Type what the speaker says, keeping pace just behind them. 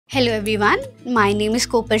Hello everyone, my name is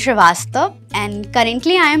Kopal Shrivastava and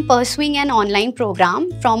currently I am pursuing an online program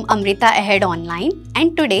from Amrita Ahead Online,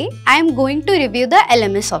 and today I am going to review the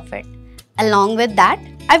LMS of it. Along with that,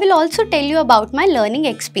 I will also tell you about my learning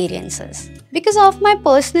experiences. Because of my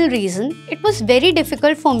personal reason, it was very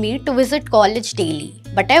difficult for me to visit college daily.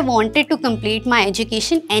 But I wanted to complete my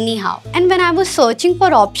education anyhow. And when I was searching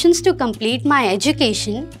for options to complete my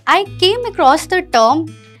education, I came across the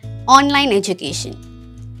term online education.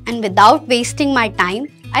 And without wasting my time,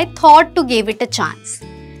 I thought to give it a chance.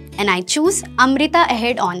 And I choose Amrita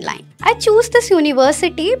Ahead Online. I choose this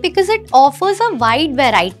university because it offers a wide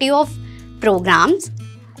variety of programs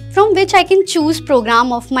from which I can choose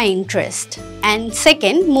program of my interest. And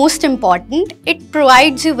second, most important, it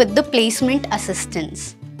provides you with the placement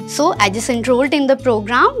assistance. So I just enrolled in the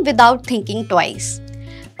program without thinking twice.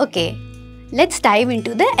 Okay, let's dive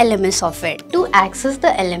into the LMS of it. To access the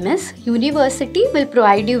LMS, university will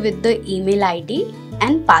provide you with the email ID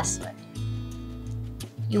and password.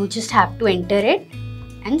 You just have to enter it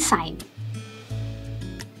and sign.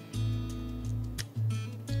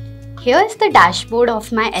 Here is the dashboard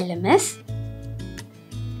of my LMS.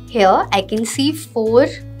 Here I can see 4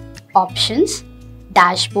 options: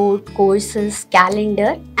 dashboard, courses,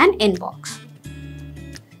 calendar and inbox.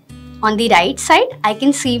 On the right side, I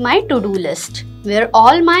can see my to-do list where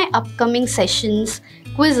all my upcoming sessions,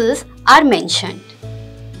 quizzes are mentioned.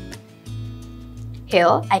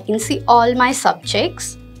 Here I can see all my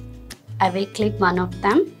subjects. I will click one of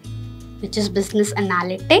them, which is business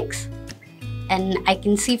analytics. And I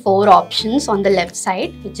can see 4 options on the left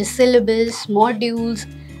side, which is syllabus, modules,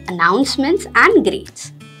 announcements and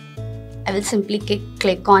grades. I will simply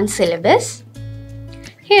click on syllabus.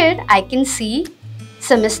 Here I can see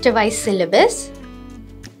semester-wise syllabus,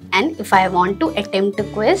 and if I want to attempt a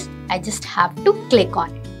quiz, I just have to click on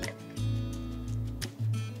it.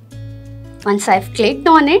 Once I've clicked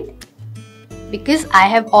on it, because I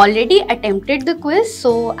have already attempted the quiz,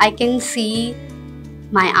 so I can see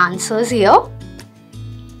my answers here.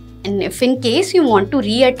 And if in case you want to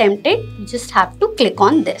re-attempt it, you just have to click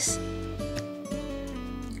on this.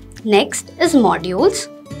 Next is modules.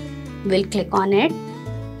 We'll click on it.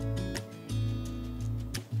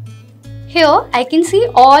 Here I can see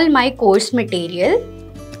all my course material.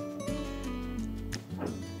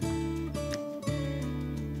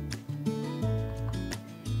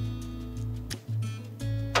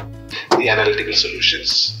 The analytical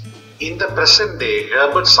solutions. In the present day,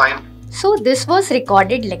 Herbert Simon. So this was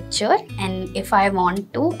recorded lecture, and if I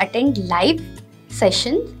want to attend live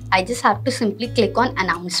session, I just have to simply click on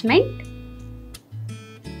announcement.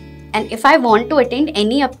 And if I want to attend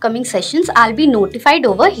any upcoming sessions, I'll be notified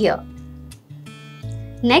over here.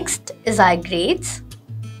 Next is our grades.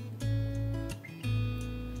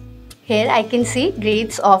 Here I can see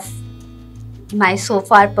grades of my so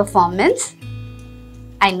far performance.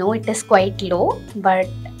 I know it is quite low, but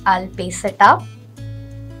I'll pace it up.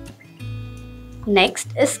 Next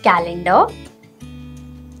is calendar.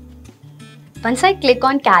 Once I click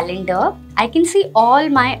on calendar, I can see all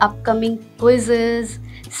my upcoming quizzes,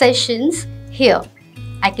 sessions here.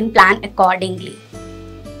 I can plan accordingly.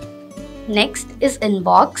 Next is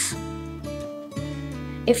inbox.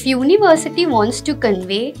 If university wants to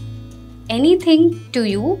convey anything to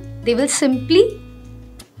you, they will simply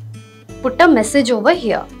put a message over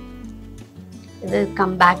here. It will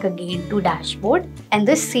come back again to dashboard, and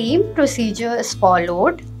the same procedure is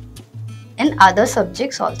followed in other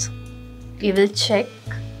subjects also. We will check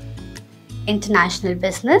international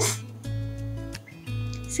business.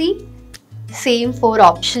 See, same 4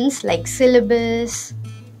 options like syllabus,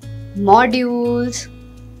 modules,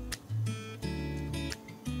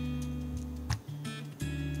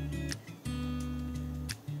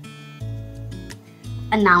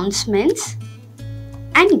 announcements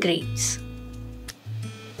and grades.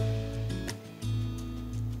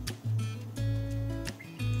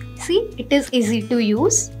 See, it is easy to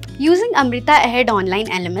use. Using Amrita Ahead Online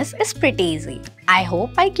LMS is pretty easy. I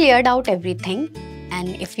hope I cleared out everything.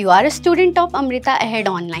 And if you are a student of Amrita Ahead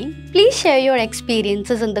Online, please share your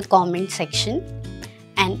experiences in the comment section.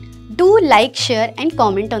 And do like, share and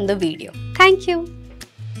comment on the video. Thank you.